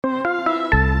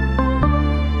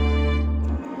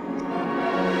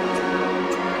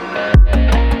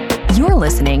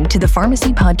listening to the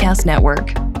Pharmacy Podcast Network.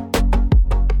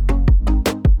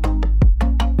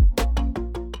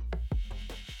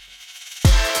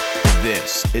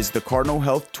 This is the Cardinal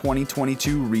Health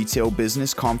 2022 Retail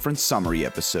Business Conference Summary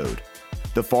episode.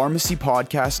 The Pharmacy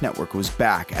Podcast Network was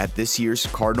back at this year's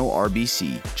Cardinal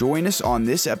RBC. Join us on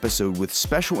this episode with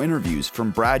special interviews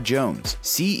from Brad Jones,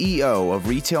 CEO of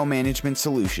Retail Management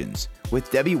Solutions, with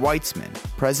Debbie Weitzman,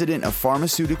 President of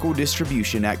Pharmaceutical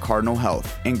Distribution at Cardinal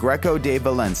Health, and Greco de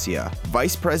Valencia,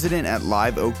 Vice President at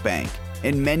Live Oak Bank,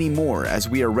 and many more as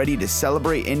we are ready to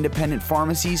celebrate independent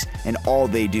pharmacies and all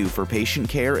they do for patient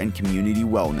care and community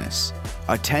wellness.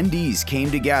 Attendees came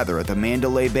together at the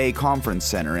Mandalay Bay Conference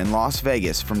Center in Las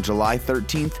Vegas from July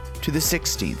 13th to the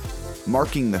 16th,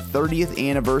 marking the 30th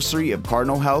anniversary of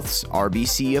Cardinal Health's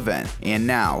RBC event. And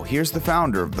now, here's the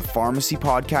founder of the Pharmacy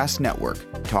Podcast Network,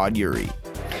 Todd Eury.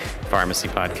 Pharmacy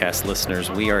Podcast listeners,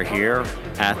 we are here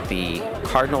at the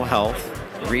Cardinal Health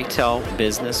Retail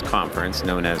Business Conference,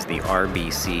 known as the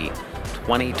RBC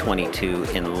 2022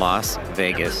 in Las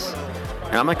Vegas.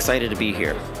 And I'm excited to be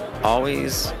here.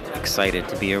 Always excited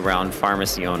to be around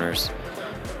pharmacy owners,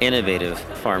 innovative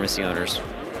pharmacy owners,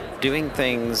 doing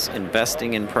things,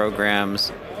 investing in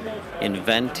programs,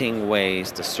 inventing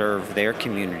ways to serve their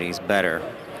communities better.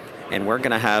 And we're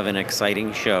going to have an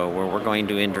exciting show where we're going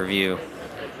to interview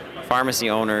pharmacy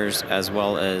owners as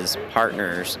well as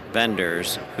partners,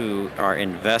 vendors who are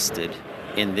invested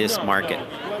in this market.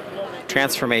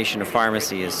 Transformation of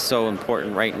pharmacy is so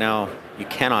important right now. You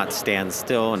cannot stand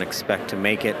still and expect to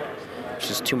make it. There's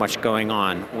just too much going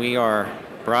on. We are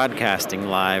broadcasting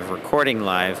live, recording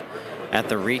live at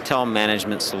the Retail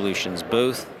Management Solutions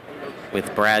booth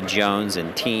with Brad Jones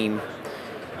and team.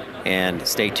 And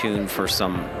stay tuned for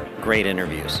some great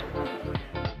interviews.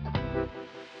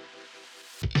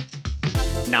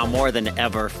 Now more than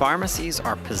ever, pharmacies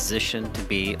are positioned to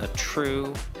be a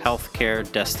true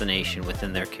healthcare destination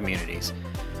within their communities,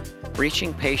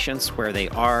 reaching patients where they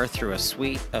are through a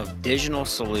suite of digital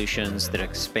solutions that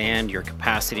expand your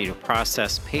capacity to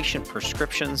process patient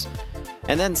prescriptions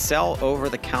and then sell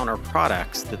over-the-counter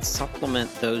products that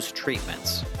supplement those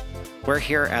treatments. We're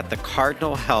here at the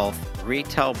Cardinal Health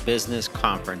Retail Business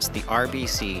Conference, the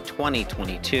RBC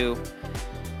 2022.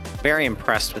 Very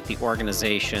impressed with the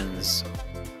organization's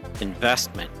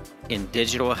investment in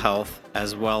digital health,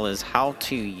 as well as how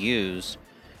to use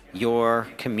your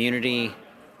community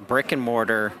brick and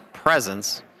mortar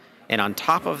presence, and on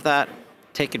top of that,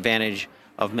 take advantage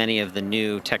of many of the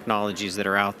new technologies that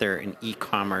are out there in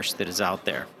e-commerce that is out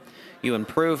there. You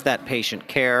improve that patient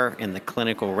care and the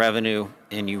clinical revenue,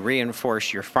 and you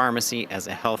reinforce your pharmacy as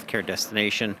a healthcare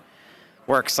destination.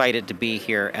 We're excited to be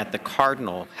here at the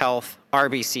Cardinal Health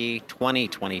RBC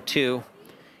 2022,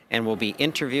 and we'll be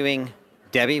interviewing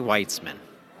Debbie Weitzman.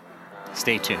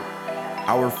 Stay tuned.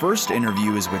 Our first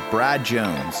interview is with Brad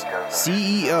Jones,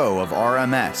 CEO of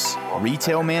RMS,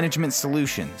 Retail Management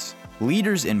Solutions,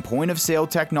 leaders in point-of-sale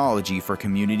technology for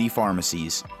community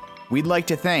pharmacies. We'd like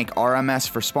to thank RMS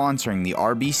for sponsoring the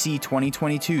RBC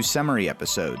 2022 summary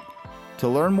episode. To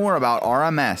learn more about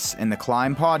RMS and the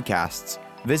Climb podcasts,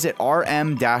 visit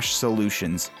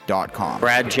rm-solutions.com.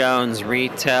 Brad Jones,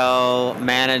 Retail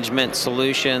Management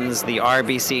Solutions, the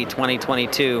RBC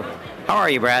 2022. How are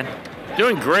you, Brad?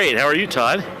 Doing great. How are you,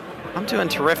 Todd? I'm doing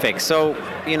terrific. So,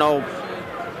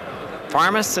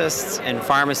 pharmacists and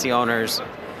pharmacy owners,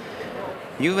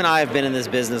 you and I have been in this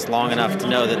business long enough to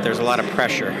know that there's a lot of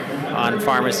pressure on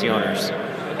pharmacy owners.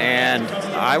 And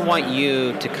I want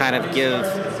you to kind of give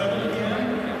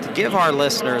our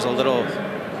listeners a little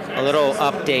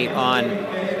update on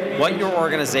what your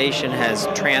organization has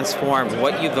transformed,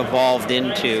 what you've evolved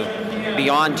into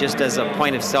beyond just as a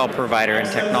point-of-sale provider and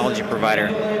technology provider,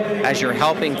 as you're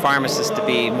helping pharmacists to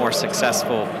be more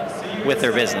successful with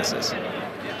their businesses.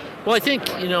 Well, I think,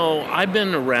 I've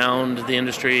been around the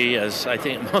industry, as I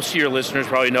think most of your listeners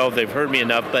probably know if they've heard me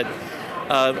enough, but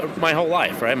my whole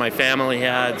life, right? My family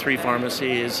had 3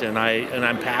 pharmacies, and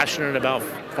I'm passionate about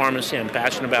pharmacy. I'm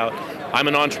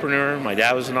an entrepreneur. My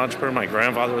dad was an entrepreneur. My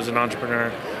grandfather was an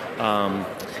entrepreneur.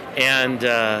 And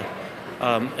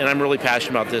I'm really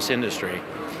passionate about this industry.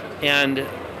 And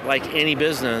like any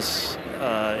business,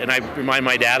 and I remind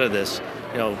my dad of this,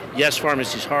 yes,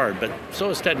 pharmacy's hard, but so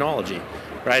is technology,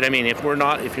 right? I mean, if you're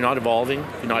not evolving,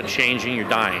 if you're not changing, you're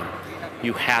dying.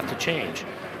 You have to change.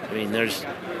 I mean, there's,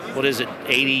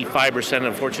 85%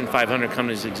 of Fortune 500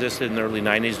 companies existed in the early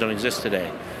 90s don't exist today.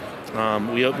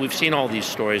 We've seen all these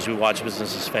stories. We watch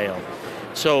businesses fail.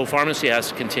 So pharmacy has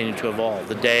to continue to evolve.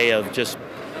 The day of just,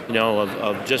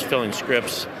 of just filling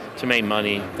scripts to make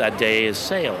money, that day is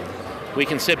sailed. We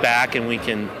can sit back and we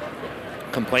can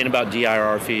complain about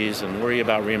DIR fees and worry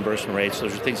about reimbursement rates.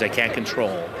 Those are things I can't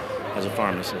control as a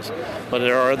pharmacist. But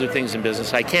there are other things in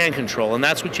business I can control, and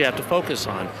that's what you have to focus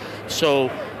on.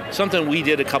 So something we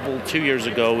did 2 years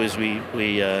ago is we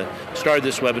started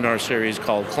this webinar series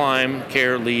called Climb,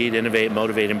 Care, Lead, Innovate,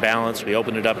 Motivate, and Balance. We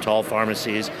opened it up to all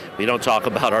pharmacies. We don't talk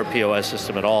about our POS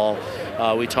system at all.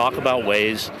 We talk about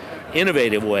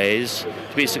innovative ways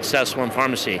to be successful in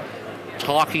pharmacy.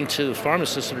 Talking to the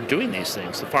pharmacists that are doing these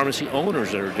things, the pharmacy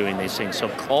owners that are doing these things. So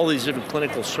all these different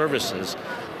clinical services,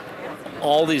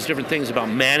 all these different things about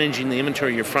managing the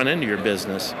inventory, your front end of your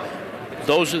business,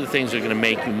 those are the things that are going to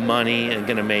make you money and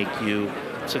going to make you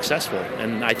successful.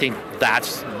 And I think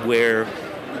that's where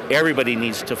everybody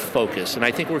needs to focus. And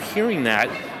I think we're hearing that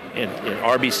in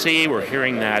RBC, we're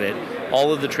hearing that at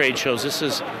all of the trade shows. This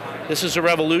is a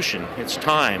revolution. It's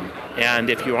time. And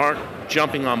if you aren't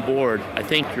jumping on board, I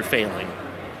think you're failing.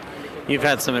 You've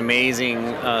had some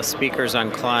amazing speakers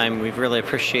on Climb. We've really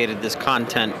appreciated this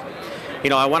content.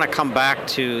 I want to come back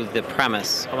to the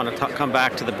premise. I want to come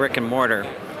back to the brick and mortar.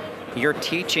 You're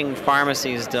teaching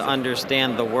pharmacies to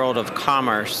understand the world of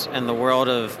commerce and the world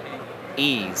of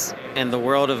ease and the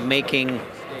world of making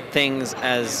things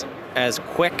as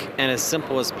quick and as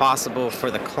simple as possible for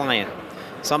the client.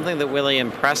 Something that really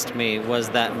impressed me was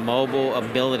that mobile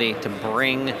ability to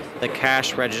bring the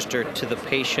cash register to the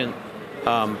patient,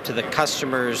 to the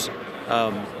customer's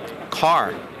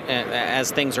car as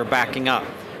things are backing up.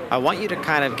 I want you to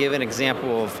kind of give an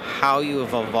example of how you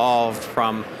have evolved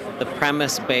from the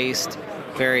premise-based,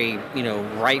 very,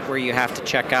 right where you have to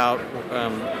check out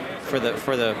for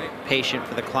the patient,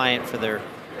 for the client, for their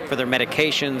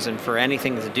medications, and for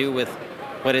anything to do with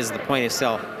what is the point of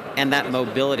sale, and that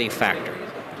mobility factor.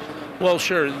 Well,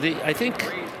 sure. I think,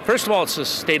 first of all, it's a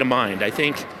state of mind. I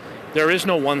think there is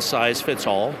no one size fits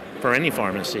all for any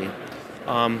pharmacy.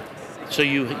 So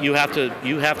you have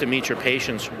to meet your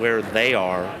patients where they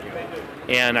are,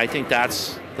 and I think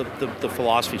that's the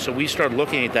philosophy. So we started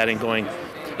looking at that and going,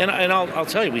 and I'll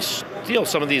tell you, we steal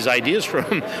some of these ideas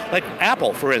from, like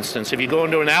Apple, for instance. If you go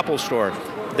into an Apple store,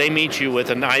 they meet you with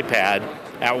an iPad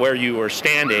at where you are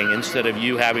standing instead of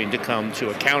you having to come to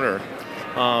a counter.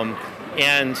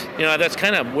 And that's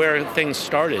kind of where things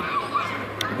started.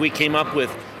 We came up with,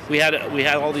 we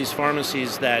had all these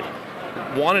pharmacies that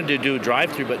wanted to do a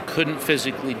drive-through but couldn't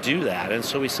physically do that. And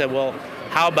so we said, well,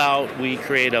 how about we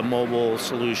create a mobile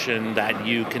solution that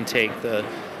you can take the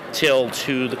till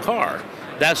to the car?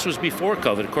 That was before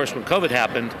COVID. Of course, when COVID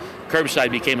happened,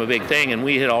 curbside became a big thing, and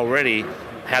we had already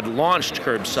launched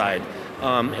curbside,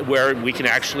 where we can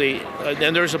actually,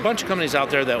 and there's a bunch of companies out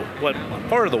there that went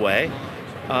part of the way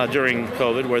during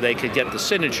COVID where they could get the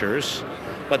signatures,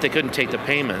 but they couldn't take the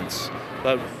payments.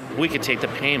 But we could take the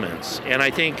payments. And I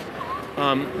think,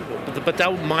 but that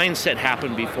mindset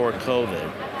happened before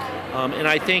COVID. And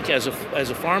I think as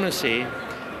a pharmacy,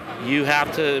 you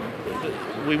have to,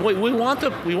 we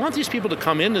want these people to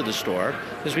come into the store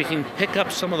because we can pick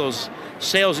up some of those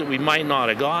sales that we might not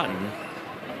have gotten.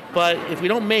 But if we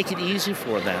don't make it easy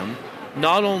for them,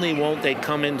 not only won't they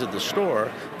come into the store,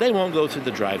 they won't go through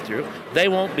the drive-through, they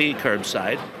won't be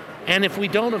curbside, and if we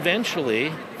don't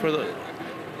eventually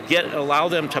allow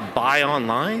them to buy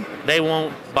online, they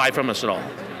won't buy from us at all.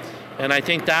 And I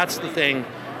think that's the thing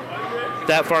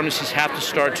that pharmacies have to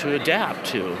start to adapt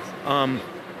to.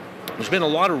 There's been a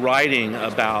lot of writing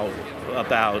about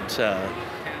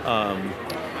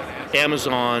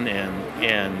Amazon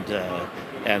and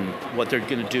what they're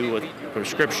going to do with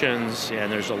prescriptions,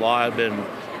 and there's a lot I've been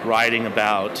writing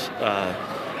about,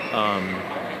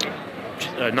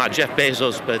 not Jeff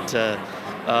Bezos, but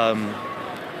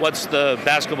what's the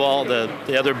basketball,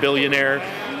 the other billionaire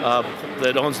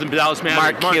that owns the Dallas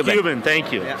Mavericks? Mark Cuban,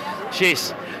 thank you. Yeah.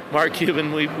 Jeez, Mark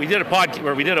Cuban. We did a podcast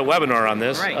where we did a webinar on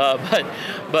this, right.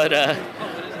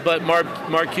 but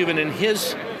Mark Cuban and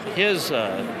his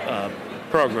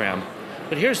program.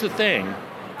 But here's the thing.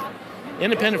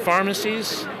 Independent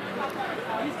pharmacies,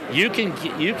 you can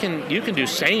do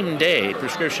same day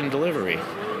prescription delivery,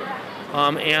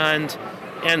 and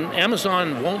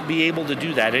Amazon won't be able to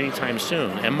do that anytime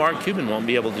soon, and Mark Cuban won't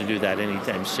be able to do that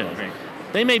anytime soon. Right.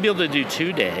 They may be able to do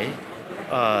 2 day,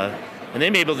 and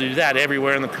they may be able to do that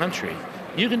everywhere in the country.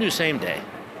 You can do same day,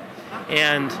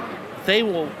 and they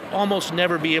will almost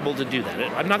never be able to do that.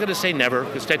 I'm not going to say never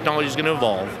because technology is going to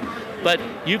evolve, but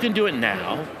you can do it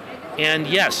now. And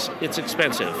yes, it's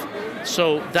expensive.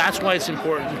 So that's why it's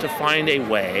important to find a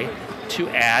way to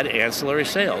add ancillary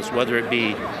sales, whether it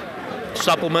be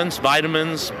supplements,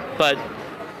 vitamins, but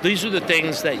these are the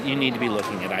things that you need to be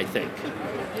looking at, I think.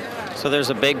 So there's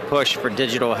a big push for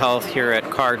digital health here at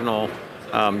Cardinal.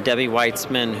 Debbie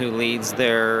Weitzman, who leads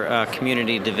their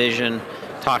community division,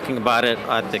 talking about it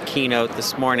at the keynote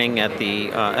this morning at the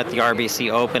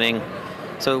RBC opening.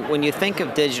 So when you think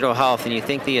of digital health and you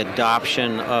think the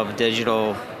adoption of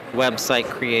digital website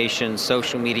creation,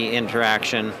 social media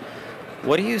interaction,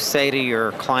 what do you say to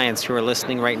your clients who are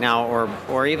listening right now,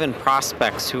 or even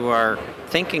prospects who are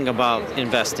thinking about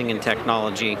investing in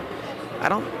technology? I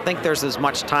don't think there's as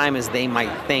much time as they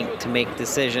might think to make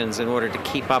decisions in order to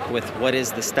keep up with what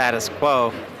is the status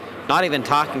quo, not even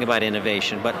talking about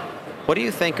innovation. But what do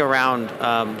you think around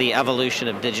the evolution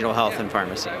of digital health in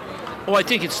pharmacy? Well, I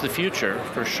think it's the future,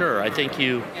 for sure. I think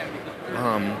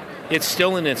it's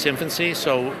still in its infancy,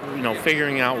 so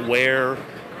figuring out where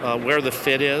the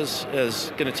fit is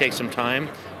going to take some time.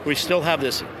 We still have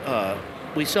this.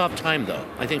 We still have time, though.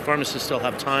 I think pharmacists still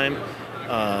have time.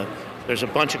 There's a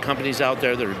bunch of companies out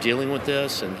there that are dealing with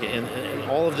this, and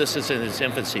all of this is in its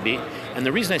infancy. And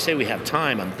the reason I say we have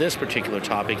time on this particular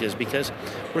topic is because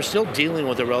we're still dealing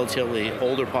with a relatively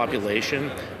older population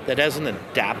that hasn't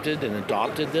adapted and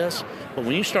adopted this. But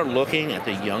when you start looking at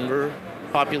the younger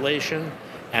population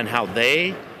and how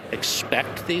they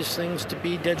expect these things to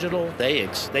be digital, they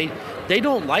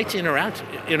don't like to interact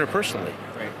interpersonally.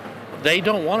 Right. They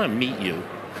don't want to meet you.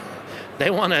 They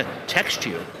want to text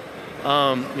you.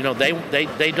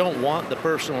 They don't want the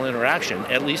personal interaction,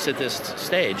 at least at this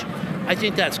stage. I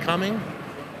think that's coming,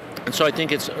 and so I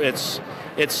think it's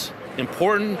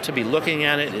important to be looking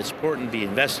at it. It's important to be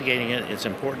investigating it. It's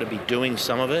important to be doing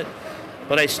some of it,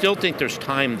 but I still think there's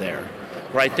time there.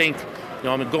 Where I think,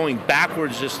 I'm going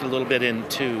backwards just a little bit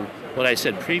into what I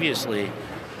said previously.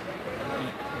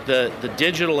 The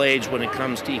digital age, when it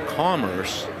comes to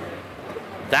e-commerce,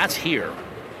 that's here.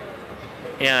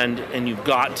 And you've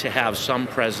got to have some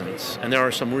presence. And there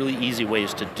are some really easy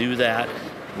ways to do that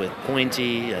with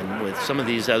Pointy and with some of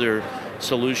these other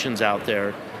solutions out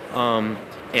there. And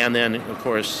then, of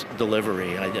course,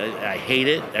 delivery. I hate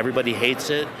it. Everybody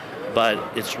hates it,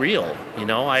 but it's real.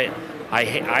 I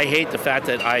hate the fact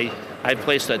that I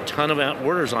placed a ton of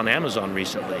orders on Amazon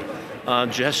recently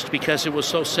just because it was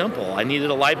so simple. I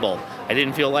needed a light bulb. I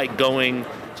didn't feel like going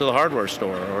to the hardware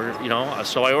store,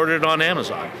 so I ordered it on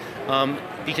Amazon.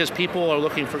 Because people are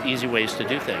looking for easy ways to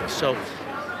do things. So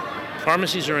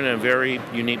pharmacies are in a very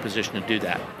unique position to do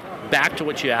that. Back to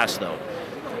what you asked, though.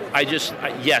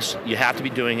 Yes, you have to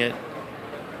be doing it,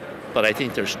 but I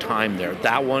think there's time there.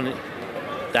 That one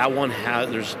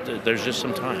there's just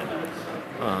some time.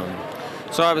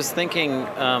 So I was thinking,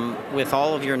 with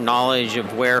all of your knowledge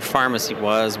of where pharmacy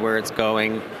was, where it's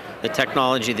going, the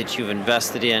technology that you've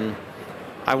invested in,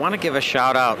 I want to give a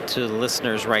shout out to the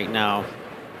listeners right now.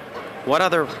 What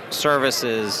other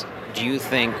services do you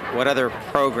think, what other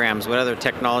programs, what other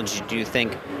technology do you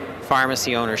think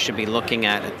pharmacy owners should be looking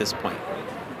at this point?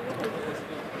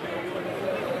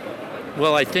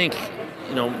 Well, I think,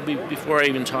 before I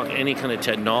even talk any kind of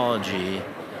technology,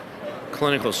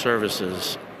 clinical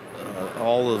services,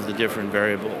 all of the different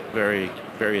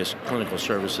various clinical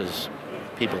services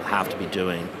people have to be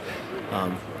doing,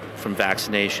 from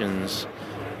vaccinations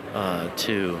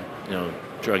to,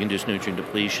 drug-induced nutrient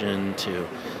depletion to,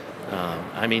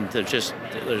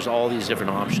 there's all these different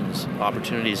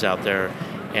opportunities out there.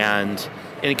 And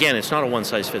again, it's not a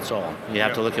one-size-fits-all. You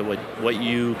have to look at what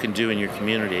you can do in your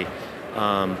community.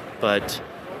 But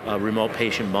remote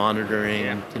patient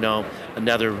monitoring,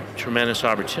 another tremendous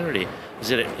opportunity. Is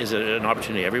it an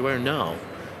opportunity everywhere? No.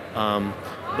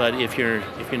 But if you're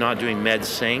not doing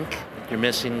MedSync, you're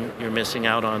missing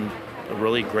out on a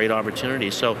really great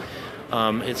opportunity. So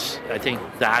I think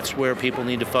that's where people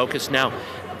need to focus. Now,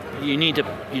 you need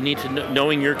to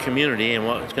knowing your community and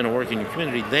what's going to work in your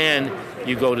community. Then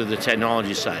you go to the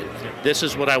technology side. This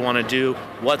is what I want to do.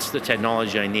 What's the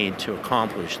technology I need to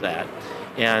accomplish that?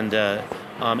 And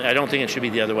I don't think it should be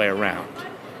the other way around.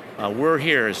 We're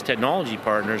here as technology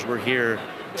partners. We're here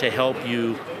to help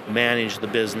you manage the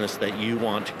business that you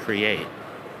want to create.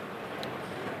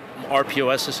 Our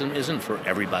POS system isn't for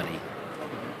everybody.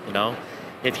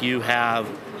 If you have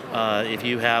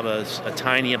a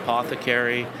tiny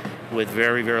apothecary with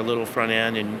very, very little front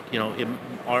end, and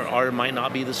our might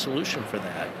not be the solution for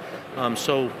that.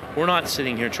 So we're not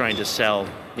sitting here trying to sell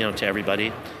to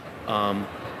everybody.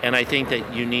 And I think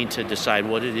that you need to decide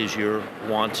what it is you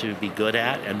want to be good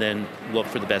at, and then look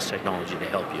for the best technology to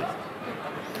help you.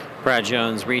 Brad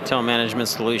Jones, Retail Management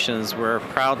Solutions. We're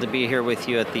proud to be here with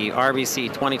you at the RBC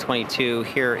 2022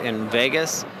 here in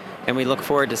Vegas. And we look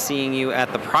forward to seeing you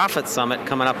at the Profit Summit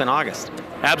coming up in August.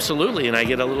 Absolutely, and I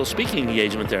get a little speaking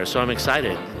engagement there, so I'm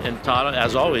excited. And Todd,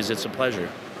 as always, it's a pleasure.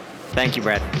 Thank you,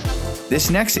 Brad. This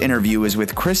next interview is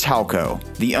with Chris Halko,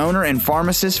 the owner and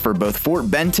pharmacist for both Fort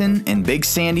Benton and Big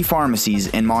Sandy pharmacies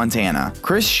in Montana.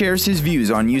 Chris shares his views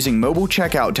on using mobile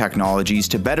checkout technologies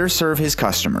to better serve his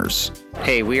customers.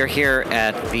 Hey, we are here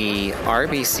at the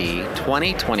RBC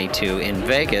 2022 in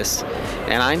Vegas,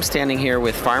 and I'm standing here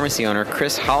with pharmacy owner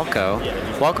Chris Halko.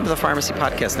 Welcome to the Pharmacy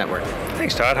Podcast Network.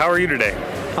 Thanks, Todd. How are you today?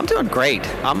 I'm doing great.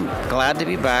 I'm glad to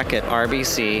be back at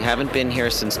RBC. Haven't been here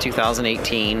since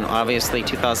 2018. Obviously,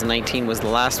 2019 was the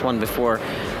last one before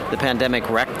the pandemic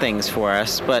wrecked things for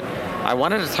us. But I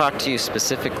wanted to talk to you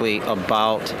specifically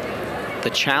about the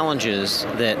challenges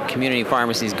that community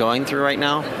pharmacy is going through right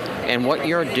now and what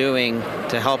you're doing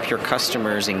to help your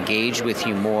customers engage with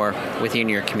you more within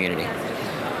your community.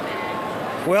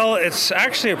 Well, it's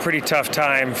actually a pretty tough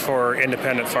time for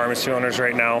independent pharmacy owners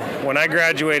right now. When I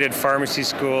graduated pharmacy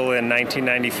school in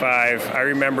 1995, I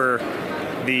remember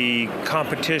the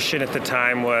competition at the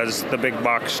time was the big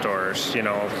box stores. You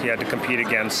know, you had to compete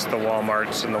against the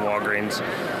Walmarts and the Walgreens.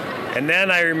 And then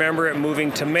I remember it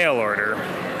moving to mail order.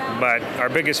 But our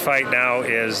biggest fight now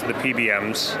is the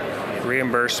PBMs,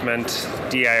 reimbursement,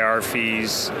 DIR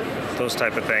fees, those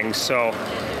type of things. So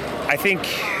I think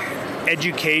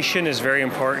education is very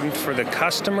important for the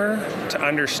customer to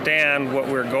understand what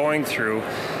we're going through,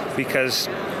 because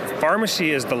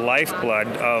pharmacy is the lifeblood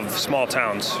of small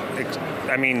towns.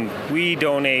 I mean, we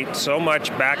donate so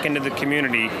much back into the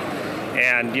community,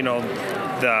 and you know,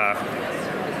 the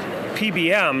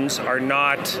PBMs are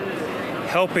not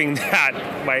helping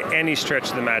that by any stretch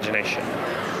of the imagination.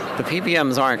 The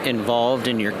PBMs aren't involved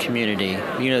in your community.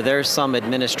 You know, there's some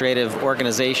administrative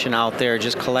organization out there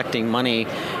just collecting money,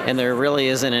 and there really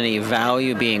isn't any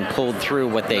value being pulled through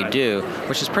what they do,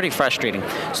 which is pretty frustrating.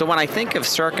 So when I think of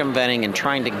circumventing and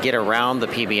trying to get around the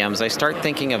PBMs, I start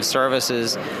thinking of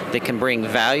services that can bring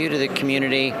value to the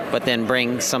community, but then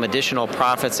bring some additional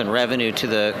profits and revenue to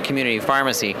the community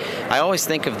pharmacy. I always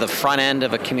think of the front end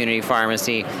of a community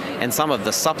pharmacy and some of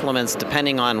the supplements,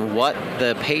 depending on what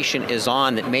the patient is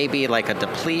on, that may be like a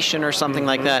depletion or something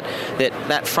like that,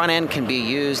 that front end can be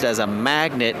used as a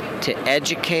magnet to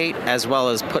educate as well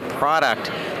as put product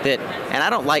that, and I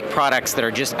don't like products that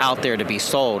are just out there to be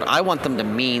sold. I want them to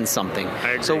mean something.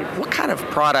 I agree. So what kind of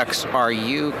products are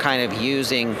you kind of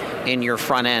using in your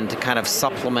front end to kind of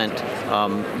supplement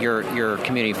your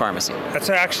community pharmacy? That's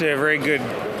actually a very good,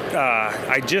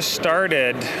 I just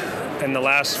started in the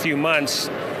last few months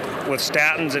with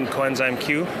statins and coenzyme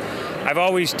Q. I've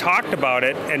always talked about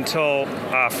it until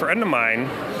a friend of mine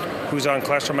who's on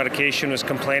cholesterol medication was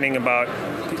complaining about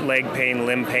leg pain,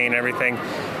 limb pain, everything.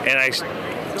 And I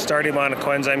started him on a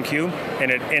coenzyme Q, and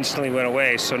it instantly went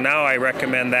away. So now I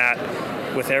recommend that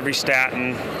with every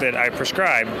statin that I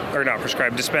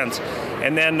dispense.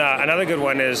 And then another good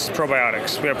one is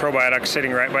probiotics. We have probiotics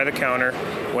sitting right by the counter.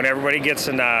 When everybody gets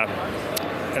an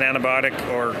antibiotic,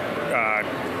 or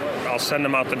I'll send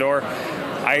them out the door,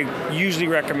 I usually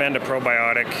recommend a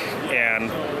probiotic, and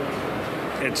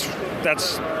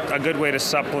that's a good way to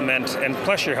supplement, and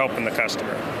plus you're helping the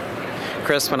customer.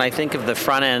 Chris, when I think of the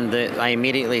front end, I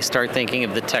immediately start thinking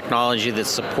of the technology that's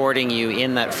supporting you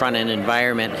in that front end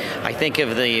environment. I think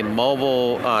of the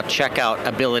mobile checkout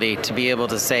ability to be able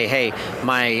to say, hey,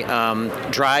 my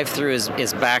drive-through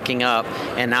is backing up,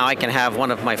 and now I can have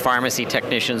one of my pharmacy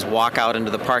technicians walk out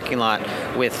into the parking lot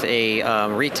with a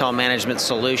retail management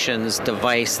solutions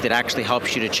device that actually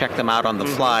helps you to check them out on the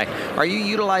fly. Are you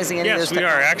utilizing any of this technology?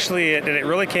 Yes, we are. Actually, it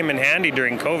really came in handy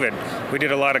during COVID. We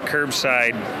did a lot of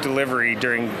curbside delivery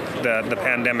during the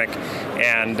pandemic,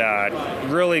 and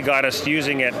really got us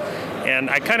using it. And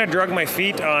I kind of drug my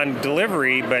feet on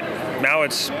delivery, but now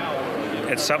it's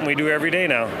something we do every day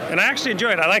now, and I actually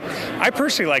enjoy it. I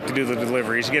personally like to do the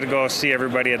deliveries. You get to go see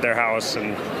everybody at their house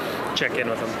and check in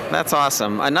with them. That's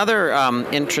awesome. Another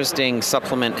interesting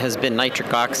supplement has been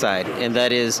nitric oxide, and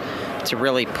that is to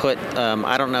really put,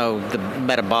 I don't know the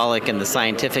metabolic and the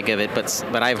scientific of it,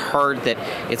 but I've heard that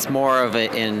it's more of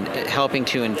in helping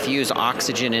to infuse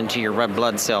oxygen into your red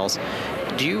blood cells.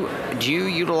 Do you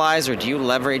utilize or do you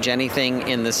leverage anything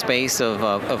in the space of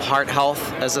heart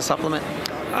health as a supplement?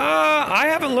 I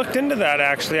haven't looked into that,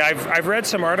 actually. I've read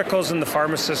some articles in the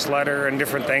Pharmacist Letter and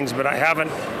different things, but I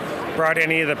haven't brought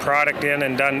any of the product in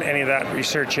and done any of that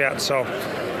research yet. So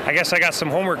I guess I got some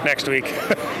homework next week.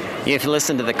 If you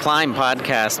listen to the Climb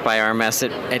podcast by RMS,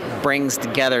 it brings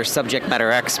together subject matter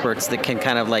experts that can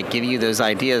kind of like give you those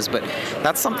ideas. But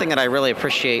that's something that I really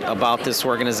appreciate about this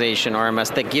organization,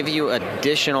 RMS, that give you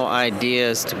additional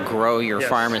ideas to grow your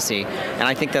pharmacy. And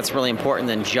I think that's really important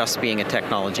than just being a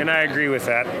technology. And I agree with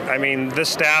that. I mean, the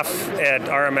staff at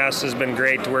RMS has been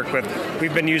great to work with.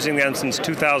 We've been using them since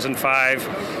 2005.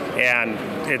 And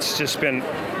it's just been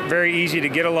very easy to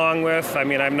get along with. I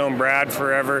mean, I've known Brad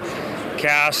forever.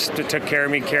 Cass took care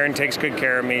of me. Karen takes good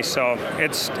care of me. So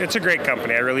it's a great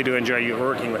company. I really do enjoy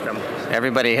working with them.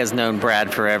 Everybody has known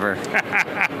Brad forever.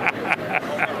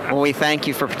 Well, we thank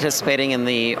you for participating in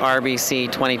the RBC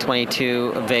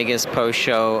 2022 Vegas post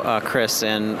show, Chris,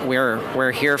 and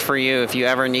we're here for you. If you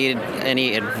ever need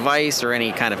any advice or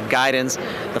any kind of guidance,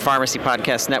 the Pharmacy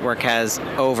Podcast Network has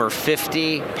over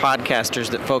 50 podcasters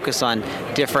that focus on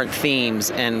different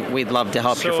themes, and we'd love to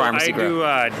help your pharmacy grow.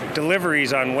 I do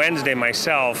deliveries on Wednesday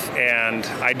myself, and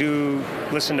I do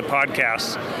listen to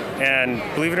podcasts. And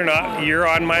believe it or not, you're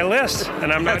on my list,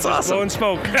 and I'm not That's just awesome. blowing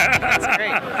smoke. That's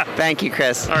great. Thank you,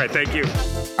 Chris. All right, thank you.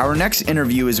 Our next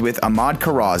interview is with Ahmad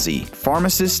Karazi,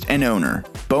 pharmacist and owner,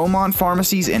 Beaumont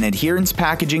Pharmacies and adherence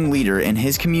packaging leader in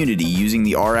his community using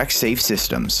the RX Safe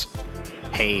systems.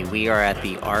 Hey, we are at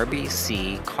the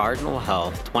RBC Cardinal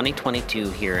Health 2022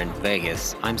 here in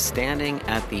Vegas. I'm standing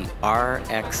at the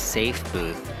RX Safe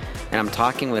booth, and I'm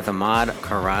talking with Ahmad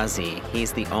Karazi.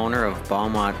 He's the owner of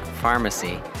Beaumont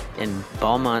Pharmacy in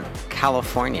Beaumont,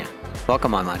 California.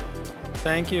 Welcome, Ahmad.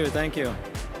 Thank you.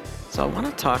 So I want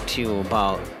to talk to you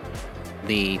about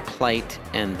the plight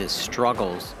and the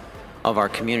struggles of our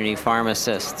community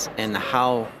pharmacists, and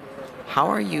how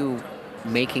are you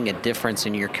making a difference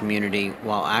in your community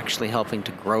while actually helping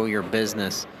to grow your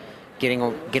business, getting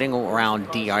around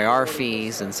DIR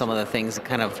fees and some of the things that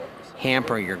kind of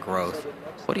hamper your growth.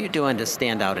 What are you doing to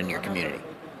stand out in your community?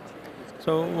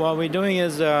 So what we're doing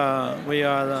is we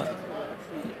are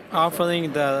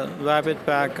offering the Rapid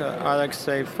Pack RX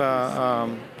Safe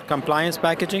compliance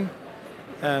packaging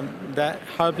that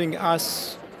helping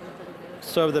us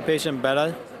serve the patient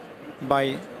better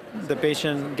by the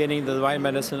patient getting the right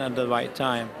medicine at the right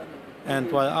time. And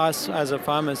for us as a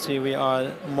pharmacy, we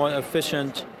are more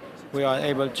efficient. We are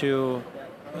able to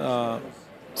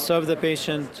serve the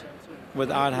patient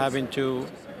without having to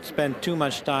spend too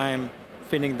much time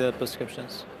filling the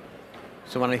prescriptions.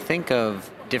 So when I think of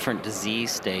different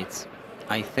disease states,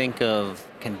 I think of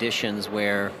conditions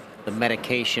where the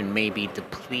medication may be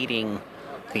depleting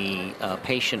the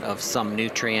patient of some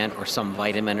nutrient or some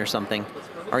vitamin or something.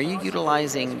 Are you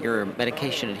utilizing your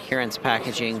medication adherence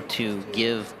packaging to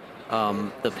give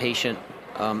the patient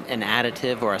an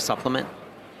additive or a supplement?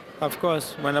 Of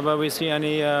course, whenever we see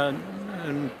any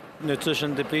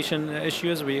nutrition depletion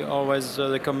issues, we always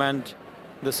recommend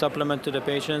the supplement to the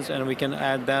patients, and we can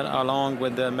add that along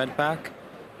with the med pack,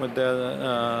 with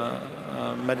the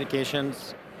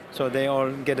medications, so they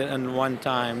all get it in one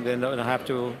time. They don't have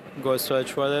to go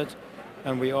search for it,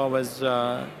 and we always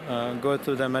go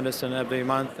through the medicine every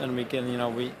month, and we can,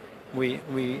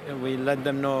 we let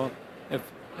them know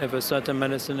if a certain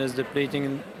medicine is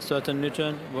depleting certain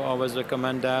nutrient. We always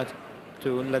recommend that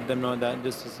to let them know that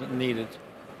this is needed.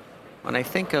 When I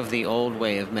think of the old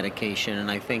way of medication,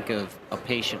 and I think of a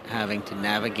patient having to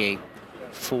navigate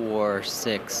 4,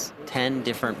 6, 10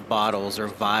 different bottles or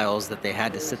vials that they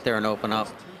had to sit there and open up,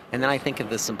 and then I think of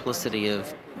the simplicity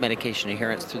of medication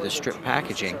adherence through the strip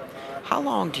packaging, how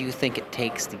long do you think it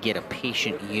takes to get a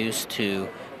patient used to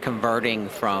converting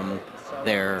from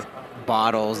their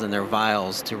bottles and their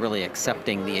vials to really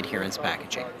accepting the adherence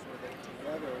packaging?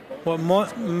 Well,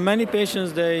 many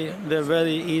patients, they're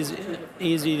very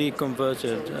easily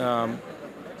converted.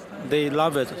 They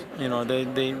love it.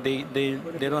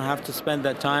 They don't have to spend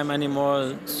that time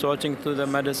anymore sorting through the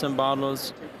medicine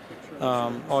bottles.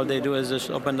 All they do is just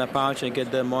open the pouch and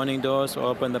get the morning dose, or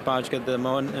open the pouch, get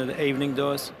the evening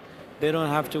dose. They don't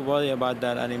have to worry about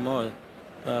that anymore.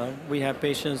 We have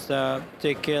patients that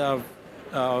take care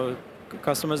of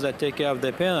customers that take care of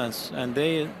their parents, and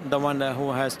they the one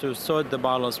who has to sort the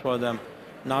bottles for them.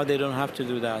 Now they don't have to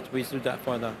do that. We do that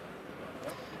for them.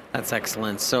 That's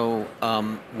excellent. So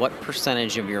what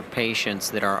percentage of your patients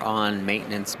that are on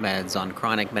maintenance meds, on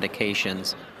chronic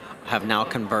medications, have now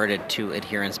converted to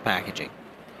adherence packaging?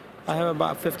 I have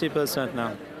about 50%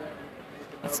 now.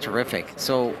 That's terrific.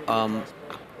 So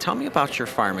tell me about your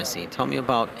pharmacy. Tell me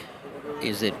about,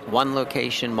 is it one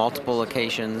location, multiple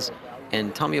locations?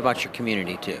 And tell me about your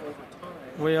community too.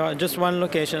 We are just one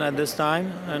location at this time,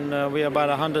 and we are about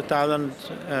 100,000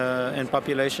 in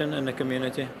population in the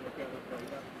community.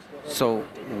 So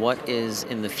what is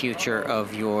in the future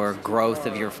of your growth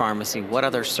of your pharmacy? What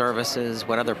other services,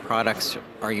 what other products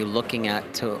are you looking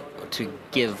at to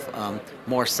give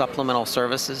more supplemental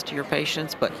services to your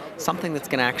patients, but something that's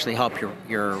going to actually help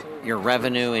your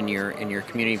revenue and your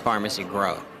community pharmacy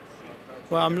grow?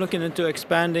 Well, I'm looking into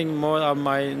expanding more of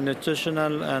my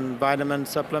nutritional and vitamin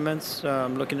supplements.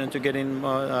 I'm looking into getting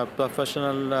more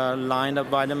professional line of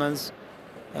vitamins,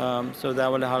 so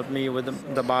that will help me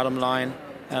with the bottom line.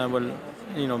 and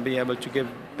will, be able to give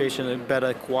patients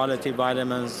better quality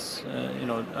vitamins,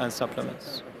 and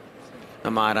supplements.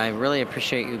 Ahmad, I really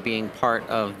appreciate you being part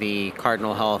of the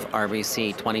Cardinal Health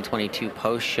RBC 2022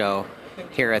 post show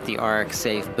here at the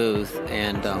RxSafe booth,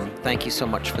 and thank you so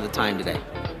much for the time today.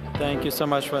 Thank you so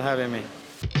much for having me.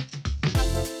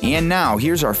 And now,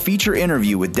 here's our feature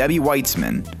interview with Debbie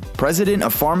Weitzman, President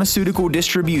of Pharmaceutical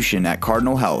Distribution at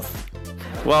Cardinal Health.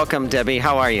 Welcome, Debbie.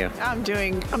 How are you? I'm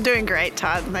doing great,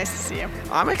 Todd. Nice to see you.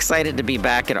 I'm excited to be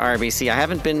back at RBC. I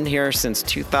haven't been here since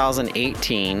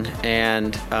 2018,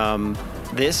 and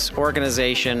this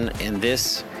organization and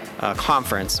this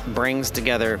conference brings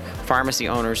together pharmacy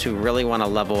owners who really want to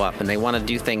level up, and they want to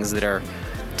do things that are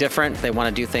different. They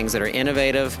want to do things that are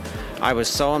innovative. I was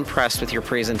so impressed with your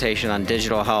presentation on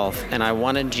digital health, and I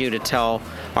wanted you to tell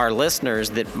our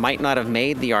listeners that might not have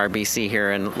made the RBC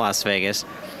here in Las Vegas,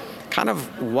 kind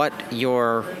of what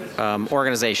your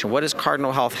organization, what is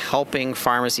Cardinal Health helping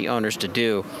pharmacy owners to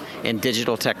do in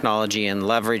digital technology and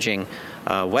leveraging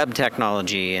web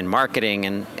technology and marketing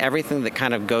and everything that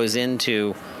kind of goes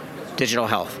into digital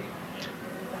health?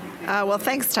 Well,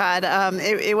 thanks, Todd.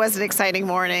 It was an exciting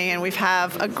morning, and we've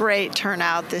had a great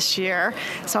turnout this year,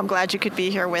 so I'm glad you could be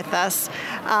here with us.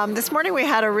 This morning we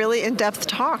had a really in-depth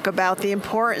talk about the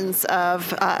importance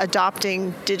of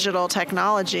adopting digital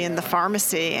technology in the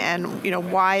pharmacy and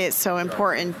why it's so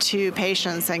important to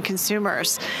patients and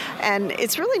consumers. And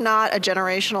it's really not a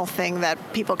generational thing that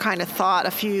people kind of thought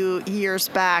a few years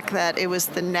back that it was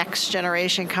the next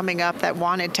generation coming up that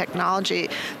wanted technology.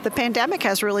 The pandemic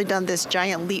has really done this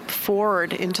giant leap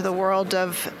forward into the world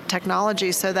of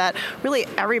technology so that really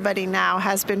everybody now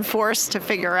has been forced to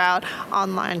figure out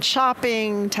online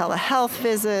shopping, telehealth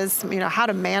visits, how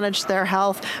to manage their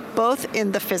health, both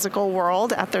in the physical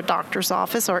world at their doctor's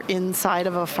office or inside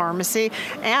of a pharmacy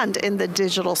and in the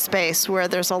digital space where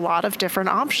there's a lot of different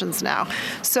options now.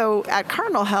 So at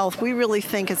Cardinal Health, we really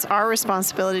think it's our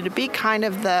responsibility to be kind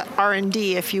of the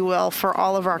R&D, if you will, for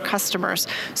all of our customers.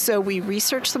 So we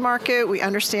research the market, we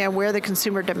understand where the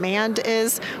consumer demand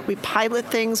is, we pilot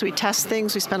things, we test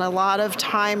things, we spend a lot of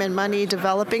time and money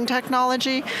developing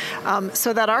technology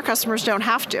so that our customers don't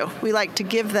have to. We like to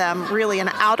give them really an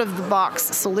out-of-the-box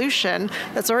solution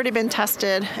that's already been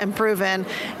tested and proven,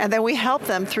 and then we help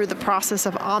them through the process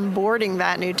of onboarding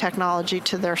that new technology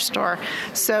to their store.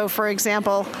 So, for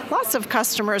example, lots of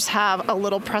customers have a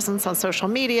little presence on social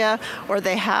media, or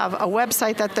they have a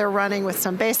website that they're running with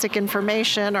some basic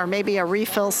information, or maybe a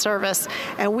refill service,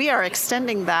 and we are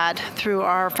extending that through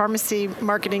our Pharmacy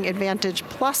Marketing Advantage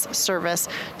Plus service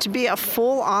to be a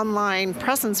full online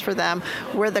presence for them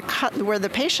where the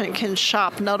patient can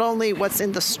shop not only what's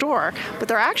in the store, but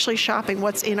they're actually shopping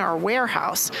what's in our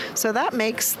warehouse. So that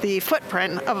makes the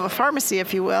footprint of a pharmacy,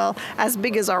 if you will, as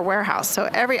big as our warehouse. So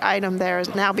every item there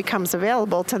now becomes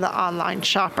available to the online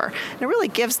shopper. And it really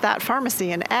gives that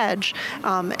pharmacy an edge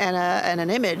and an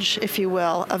image, if you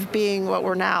will, of being what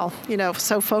we're now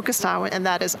so focused on, and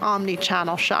that is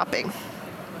omni-channel shopping.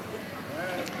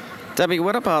 Debbie,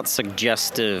 what about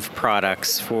suggestive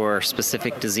products for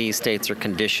specific disease states or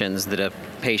conditions that a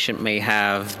patient may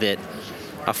have that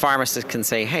a pharmacist can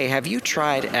say, hey, have you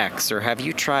tried X, or have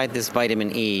you tried this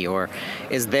vitamin E, or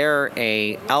is there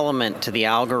a element to the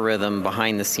algorithm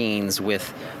behind the scenes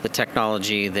with the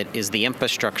technology that is the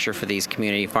infrastructure for these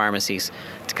community pharmacies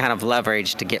to kind of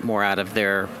leverage to get more out of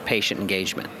their patient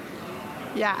engagement?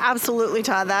 Yeah, absolutely,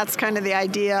 Todd. That's kind of the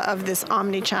idea of this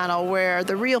omni-channel, where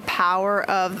the real power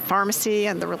of the pharmacy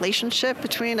and the relationship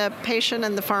between a patient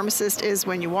and the pharmacist is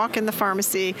when you walk in the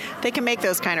pharmacy, they can make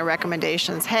those kind of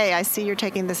recommendations. Hey, I see you're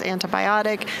taking this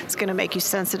antibiotic. It's going to make you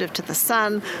sensitive to the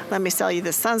sun. Let me sell you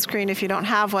this sunscreen if you don't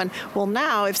have one. Well,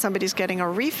 now, if somebody's getting a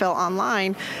refill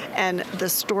online and the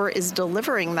store is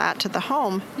delivering that to the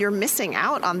home, you're missing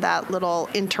out on that little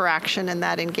interaction and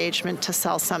that engagement to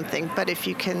sell something. But if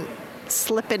you can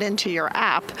slip it into your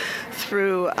app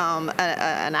through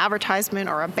an advertisement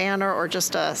or a banner or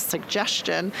just a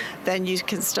suggestion, then you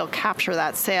can still capture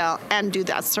that sale and do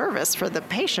that service for the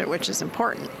patient, which is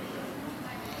important.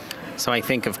 So I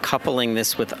think of coupling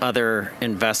this with other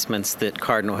investments that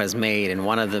Cardinal has made, and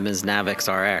one of them is Navix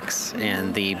RX,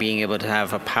 and the being able to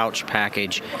have a pouch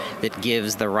package that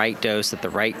gives the right dose at the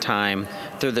right time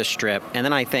through the strip. And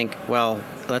then I think, well,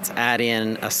 let's add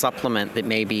in a supplement that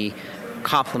may be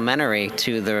complementary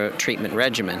to the treatment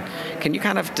regimen. Can you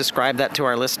kind of describe that to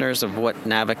our listeners of what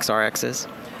Navix RX is?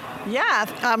 Yeah,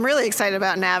 I'm really excited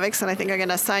about Navix, and I think I'm going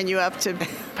to sign you up to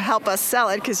help us sell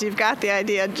it because you've got the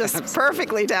idea just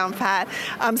perfectly down pat.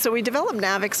 So we developed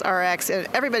Navix RX, and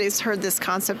everybody's heard this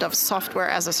concept of software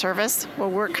as a service. Well,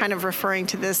 we're kind of referring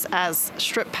to this as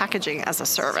strip packaging as a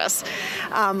service.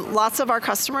 Lots of our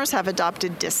customers have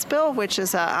adopted Dispill, which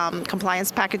is a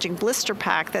compliance packaging blister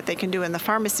pack that they can do in the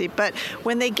pharmacy. But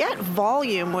when they get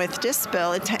volume with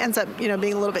Dispill, it ends up being a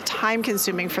little bit time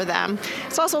consuming for them.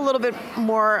 It's also a little bit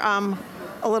more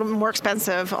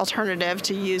expensive alternative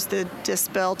to use the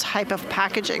Dispill type of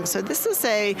packaging. So this is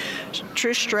a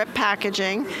true strip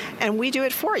packaging, and we do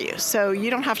it for you. So you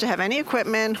don't have to have any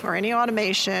equipment or any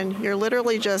automation. You're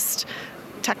literally just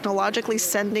technologically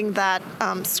sending that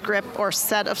script or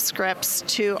set of scripts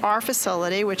to our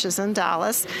facility, which is in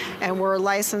Dallas, and we're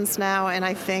licensed now in,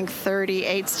 I think,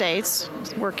 38 states,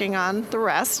 working on the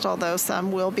rest, although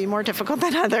some will be more difficult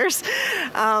than others.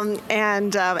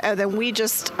 And then we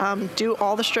just do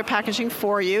all the strip packaging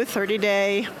for you,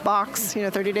 30-day box,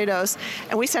 30-day dose,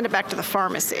 and we send it back to the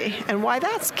pharmacy. And why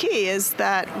that's key is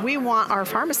that we want our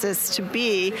pharmacists to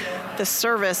be the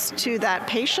service to that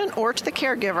patient or to the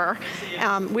caregiver.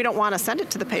 We don't want to send it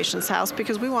to the patient's house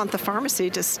because we want the pharmacy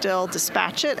to still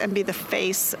dispatch it and be the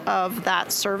face of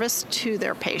that service to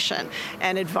their patient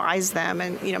and advise them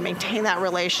and maintain that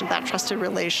trusted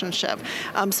relationship.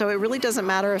 So it really doesn't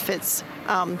matter if it's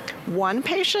one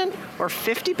patient or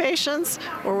 50 patients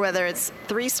or whether it's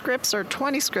 3 scripts or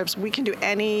 20 scripts. We can do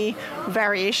any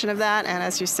variation of that, and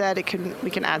as you said,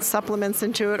 we can add supplements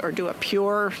into it or do a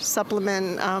pure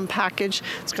supplement package.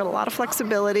 It's got a lot of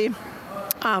flexibility.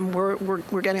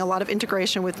 We're getting a lot of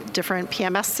integration with different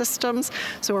PMS systems,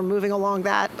 so we're moving along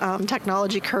that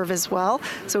technology curve as well,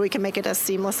 so we can make it as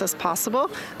seamless as possible.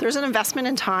 There's an investment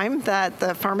in time that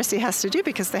the pharmacy has to do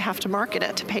because they have to market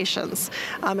it to patients,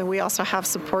 and we also have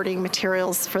supporting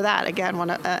materials for that. Again,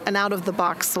 an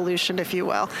out-of-the-box solution, if you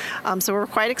will. So we're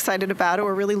quite excited about it.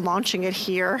 We're really launching it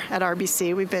here at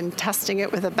RBC. We've been testing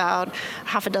it with about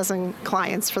half a dozen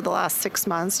clients for the last 6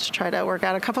 months to try to work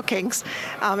out a couple kinks,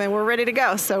 and we're ready to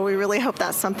go. So we really hope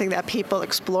that's something that people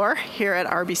explore here at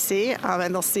RBC,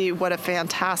 and they'll see what a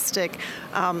fantastic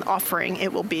offering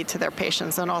it will be to their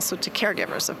patients and also to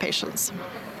caregivers of patients.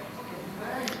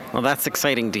 Well, that's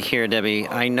exciting to hear, Debbie.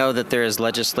 I know that there is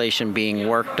legislation being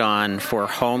worked on for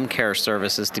home care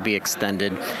services to be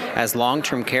extended, as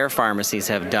long-term care pharmacies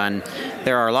have done.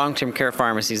 There are long-term care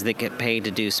pharmacies that get paid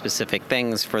to do specific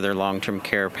things for their long-term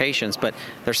care patients, but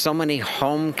there's so many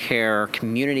home care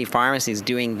community pharmacies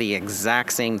doing the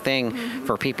exact same thing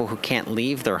for people who can't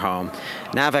leave their home.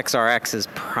 Navix RX is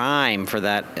prime for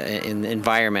that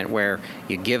environment where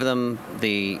you give them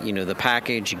the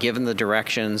package, you give them the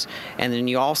directions, and then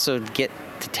you also get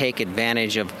to take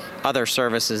advantage of other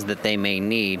services that they may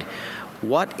need.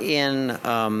 What in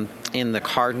the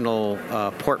Cardinal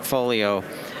portfolio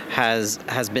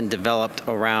has been developed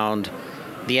around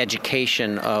the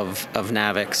education of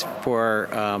Navix for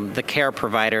the care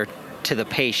provider to the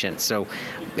patient? So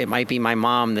it might be my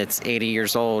mom that's 80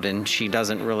 years old and she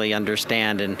doesn't really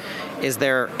understand. And is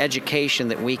there education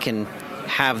that we can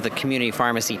have the community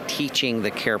pharmacy teaching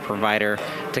the care provider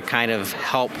to kind of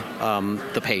help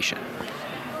the patient?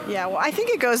 Yeah, well, I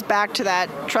think it goes back to that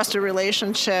trusted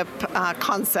relationship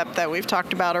concept that we've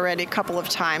talked about already a couple of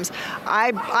times.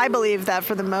 I believe that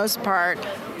for the most part,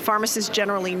 pharmacists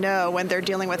generally know when they're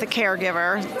dealing with a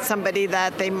caregiver, somebody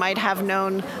that they might have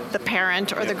known the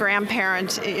parent or the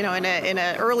grandparent, in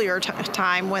an earlier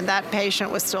time when that patient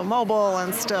was still mobile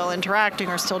and still interacting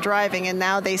or still driving, and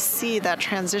now they see that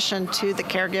transition to the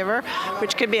caregiver,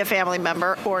 which could be a family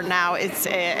member, or now it's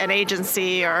an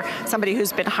agency or somebody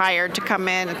who's been hired to come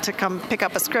in to come pick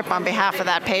up a script on behalf of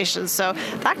that patient. So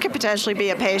that could potentially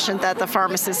be a patient that the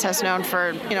pharmacist has known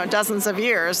for dozens of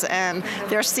years, and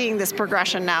they're seeing this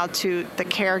progression now to the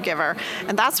caregiver,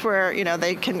 and that's where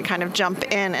they can kind of jump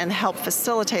in and help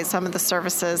facilitate some of the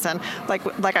services. And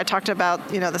like I talked about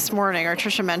this morning, or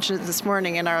Tricia mentioned this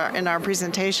morning in our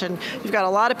presentation, you've got a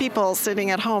lot of people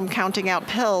sitting at home counting out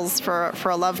pills for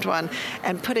a loved one,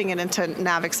 and putting it into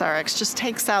Navix RX just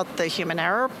takes out the human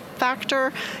error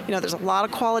factor. There's a lot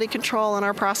of quality control in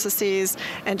our processes,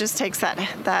 and just takes that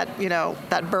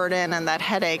burden and that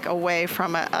headache away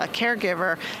from a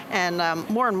caregiver. And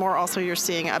more and more also you're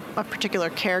seeing a particular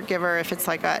caregiver, if it's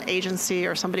like an agency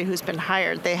or somebody who's been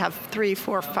hired, they have 3,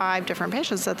 4, 5 different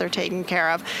patients that they're taking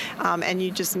care of, and you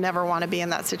just never want to be in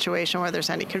that situation where there's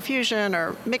any confusion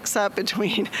or mix-up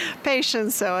between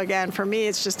patients. So again, for me,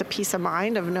 it's just a peace of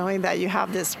mind of knowing that you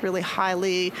have this really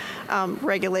highly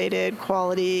regulated,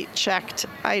 quality checked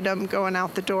item going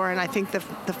out the door, and I think the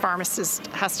pharmacist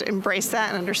has to embrace that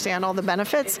and understand all the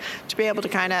benefits to be able to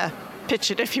kind of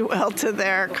pitch it, if you will, to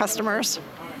their customers.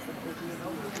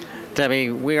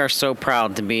 Debbie, we are so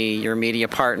proud to be your media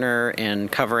partner in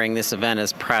covering this event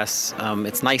as press.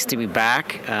 It's nice to be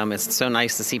back. It's so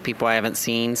nice to see people I haven't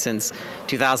seen since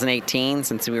 2018,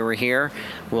 since we were here.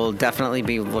 We'll definitely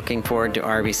be looking forward to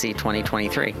RBC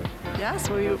 2023. Yes,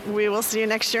 we will see you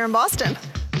next year in Boston.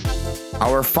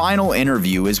 Our final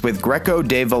interview is with Greco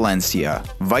de Valencia,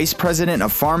 Vice President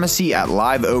of Pharmacy at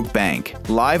Live Oak Bank.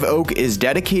 Live Oak is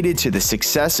dedicated to the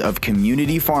success of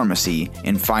community pharmacy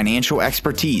and financial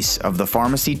expertise of the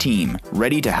pharmacy team,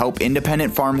 ready to help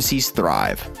independent pharmacies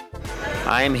thrive.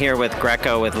 I am here with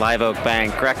Greco with Live Oak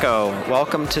Bank. Greco,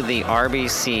 welcome to the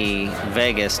RBC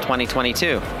Vegas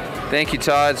 2022. Thank you,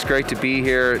 Todd. It's great to be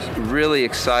here. Really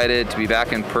excited to be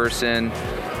back in person.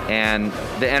 And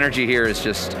the energy here is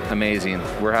just amazing.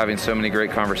 We're having so many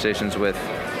great conversations with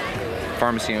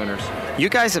pharmacy owners. You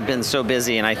guys have been so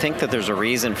busy, and I think that there's a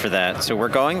reason for that. So we're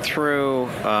going through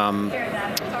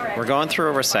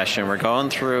a recession. We're going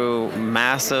through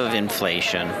massive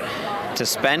inflation. To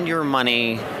spend your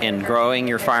money in growing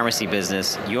your pharmacy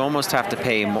business, you almost have to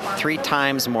pay 3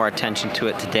 times more attention to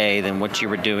it today than what you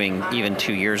were doing even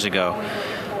 2 years ago.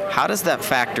 How does that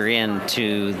factor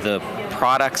into the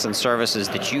products and services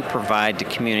that you provide to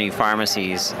community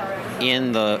pharmacies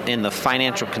in the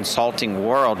financial consulting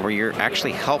world, where you're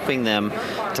actually helping them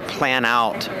to plan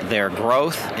out their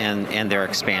growth and their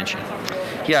expansion?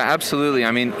 Yeah, absolutely.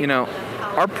 I mean,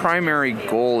 our primary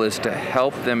goal is to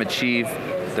help them achieve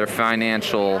their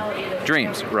financial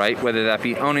dreams, right? Whether that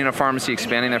be owning a pharmacy,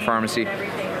 expanding their pharmacy.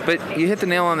 But you hit the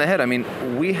nail on the head. I mean,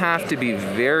 we have to be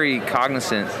very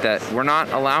cognizant that we're not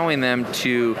allowing them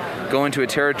to go into a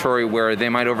territory where they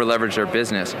might over-leverage their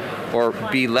business or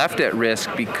be left at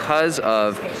risk because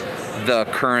of the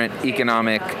current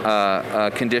economic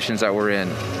conditions that we're in.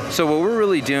 So what we're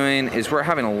really doing is we're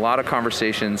having a lot of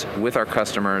conversations with our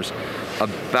customers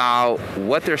about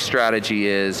what their strategy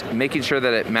is, making sure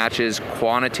that it matches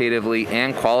quantitatively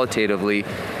and qualitatively,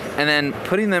 and then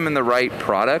putting them in the right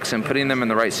products and putting them in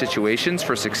the right situations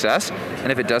for success. And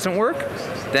if it doesn't work,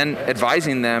 then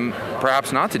advising them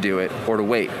perhaps not to do it or to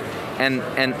wait. And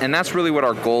that's really what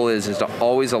our goal is to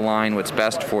always align what's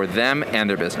best for them and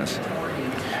their business.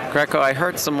 Greco, I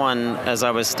heard someone, as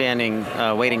I was standing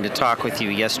waiting to talk with you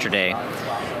yesterday,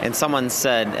 and someone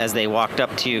said, as they walked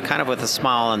up to you, kind of with a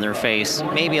smile on their face,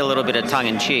 maybe a little bit of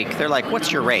tongue-in-cheek, they're like,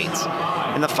 "What's your rates?"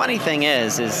 And the funny thing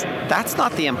is that's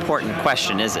not the important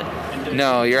question, is it?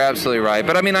 No, you're absolutely right.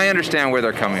 But I mean, I understand where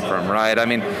they're coming from, right? I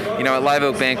mean, at Live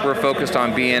Oak Bank, we're focused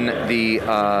on being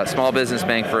the small business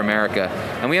bank for America.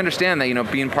 And we understand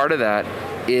that, being part of that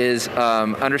is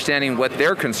understanding what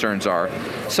their concerns are.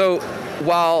 So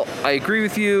while I agree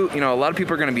with you, a lot of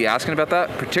people are going to be asking about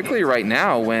that, particularly right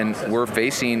now when we're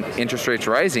facing interest rates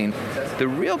rising. The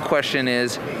real question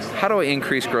is, how do I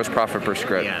increase gross profit per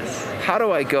script? Yes. How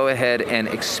do I go ahead and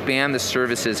expand the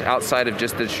services outside of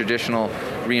just the traditional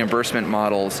reimbursement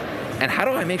models? And how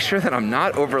do I make sure that I'm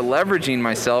not over-leveraging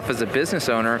myself as a business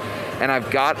owner and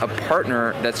I've got a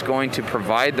partner that's going to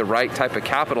provide the right type of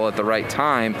capital at the right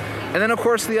time? And then, of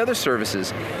course, the other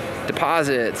services,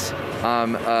 deposits,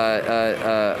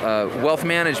 wealth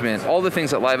management, all the things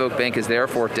that Live Oak Bank is there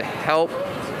for to help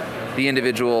the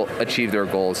individual achieve their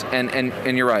goals.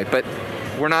 And you're right, but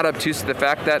we're not obtuse to the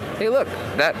fact that, hey, look,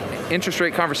 that interest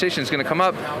rate conversation is going to come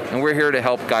up, and we're here to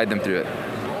help guide them through it.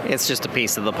 It's just a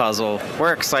piece of the puzzle.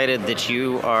 We're excited that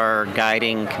you are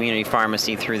guiding community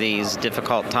pharmacy through these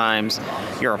difficult times.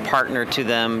 You're a partner to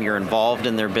them. You're involved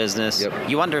in their business. Yep.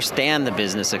 You understand the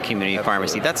business of community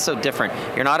pharmacy. That's so different.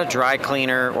 You're not a dry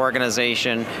cleaner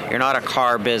organization. You're not a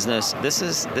car business. This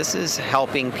is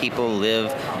helping people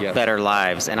live better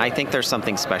lives, and I think there's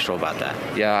something special about that.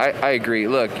 Yeah, I agree.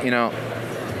 Look,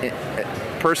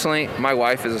 personally, my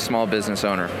wife is a small business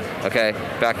owner, okay,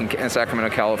 back in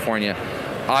Sacramento, California.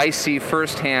 I see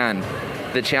firsthand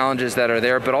the challenges that are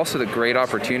there, but also the great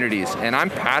opportunities. And I'm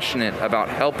passionate about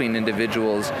helping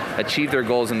individuals achieve their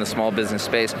goals in the small business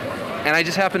space. And I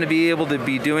just happen to be able to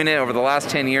be doing it over the last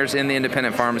 10 years in the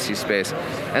independent pharmacy space.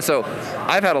 And so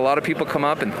I've had a lot of people come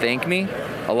up and thank me.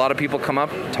 A lot of people come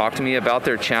up, talk to me about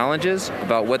their challenges,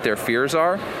 about what their fears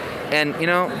are. And,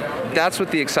 that's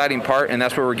what the exciting part, and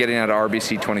that's what we're getting at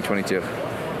RBC 2022.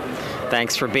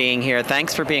 Thanks for being here.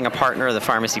 Thanks for being a partner of the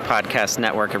Pharmacy Podcast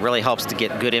Network. It really helps to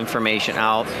get good information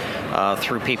out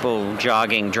through people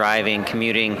jogging, driving,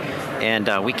 commuting,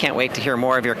 and we can't wait to hear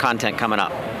more of your content coming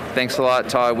up. Thanks a lot,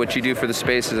 Todd. What you do for the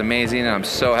space is amazing, and I'm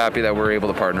so happy that we're able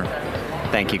to partner.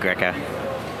 Thank you, Greco.